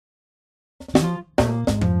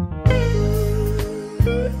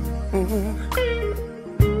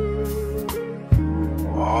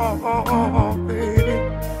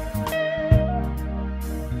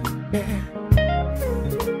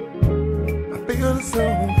feel so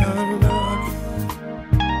unlucky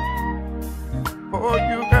for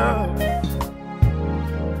you, girl.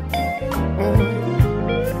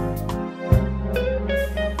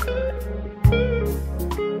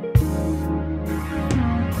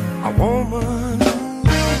 A woman,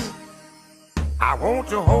 I want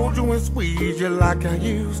to hold you and squeeze you like I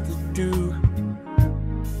used to do,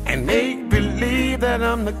 and make believe that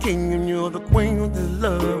I'm the king and you're the queen of the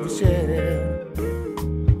love we share.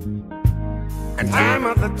 And time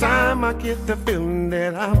after time I get the feeling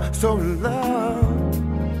that I'm so in love.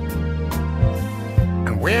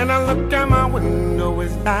 And when I look out my window at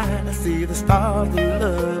night, I see the stars of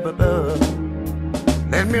love above.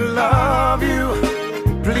 Let me love you,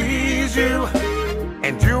 please you,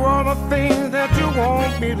 and do all the things that you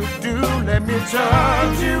want me to do. Let me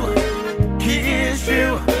touch you, kiss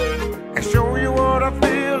you, and show you what I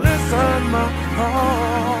feel inside my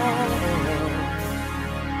heart.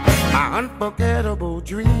 My unforgettable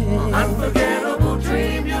dream. Unforgettable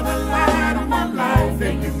dream, you're the light of my life,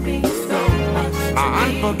 and you mean so much to My me.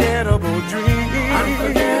 unforgettable dream.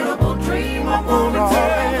 Unforgettable dream, I wanna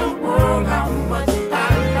tell the world how much I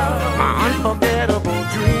love My you. unforgettable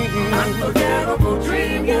dream. Unforgettable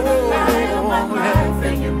dream, you're the light of my life,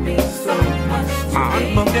 and you mean so much to My me.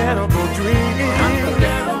 unforgettable dream.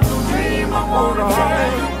 Unforgettable dream, I wanna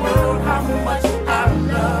tell the world how much I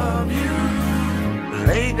love you.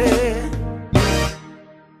 Lady,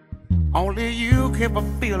 only you can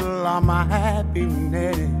fulfill all my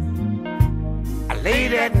happiness.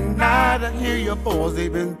 Late at night I hear your voice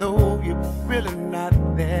even though you're really not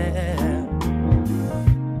there.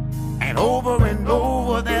 And over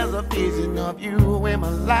there's a vision of you in my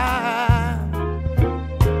life.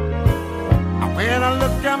 And when I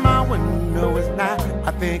look out my window at night,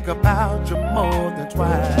 I think about you more than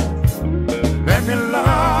twice. Let me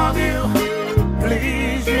love you,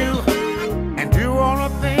 please you, and do all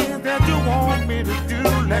the things that you want me to do.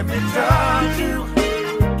 Let me touch you,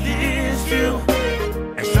 kiss you,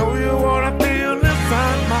 and show you what I feel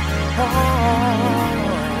inside my heart.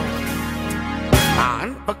 My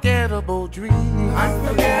unforgettable dream.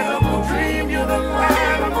 Unforgettable dream, you're the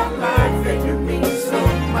light of my life, and you mean so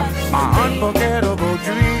much to My me. unforgettable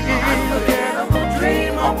dream. Unforgettable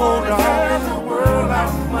dream, I wanna tell the world how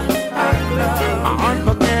much I love you. My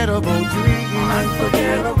unforgettable dream.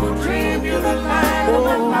 Unforgettable dream, you're the light of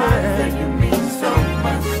my life, and you mean so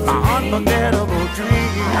much to My me. unforgettable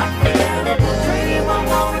dream. Unforgettable dream, I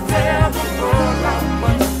wanna tell the world how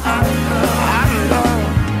much I love you. I love.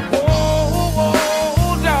 Oh,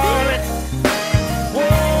 oh, darling. Oh,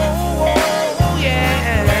 oh,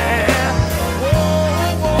 yeah.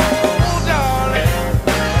 Oh, oh, darling.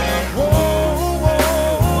 Oh, oh,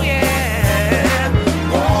 yeah.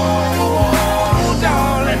 Oh,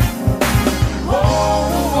 darling.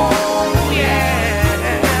 Oh, oh,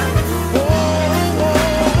 yeah. Oh,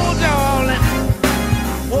 darling.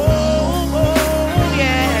 Oh, oh,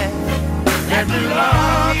 yeah. Let me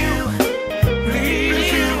love you, please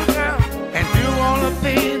you, and do all the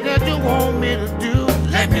things that you want me to do.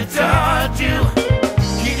 Let me touch you,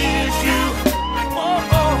 kiss you,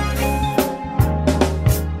 oh, oh.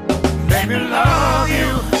 Let me love you,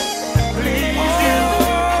 please you,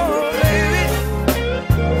 baby.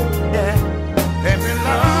 Yeah. Let me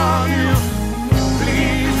love you,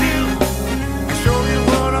 please you, and show you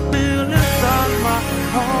what I feel inside my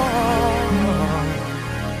heart.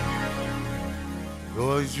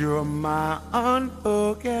 'Cause you're my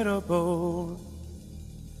unforgettable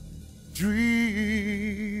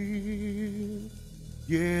dream.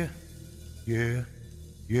 Yeah, yeah,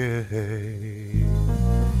 yeah.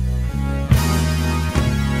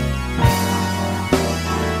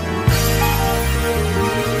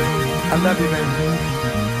 I love you, baby.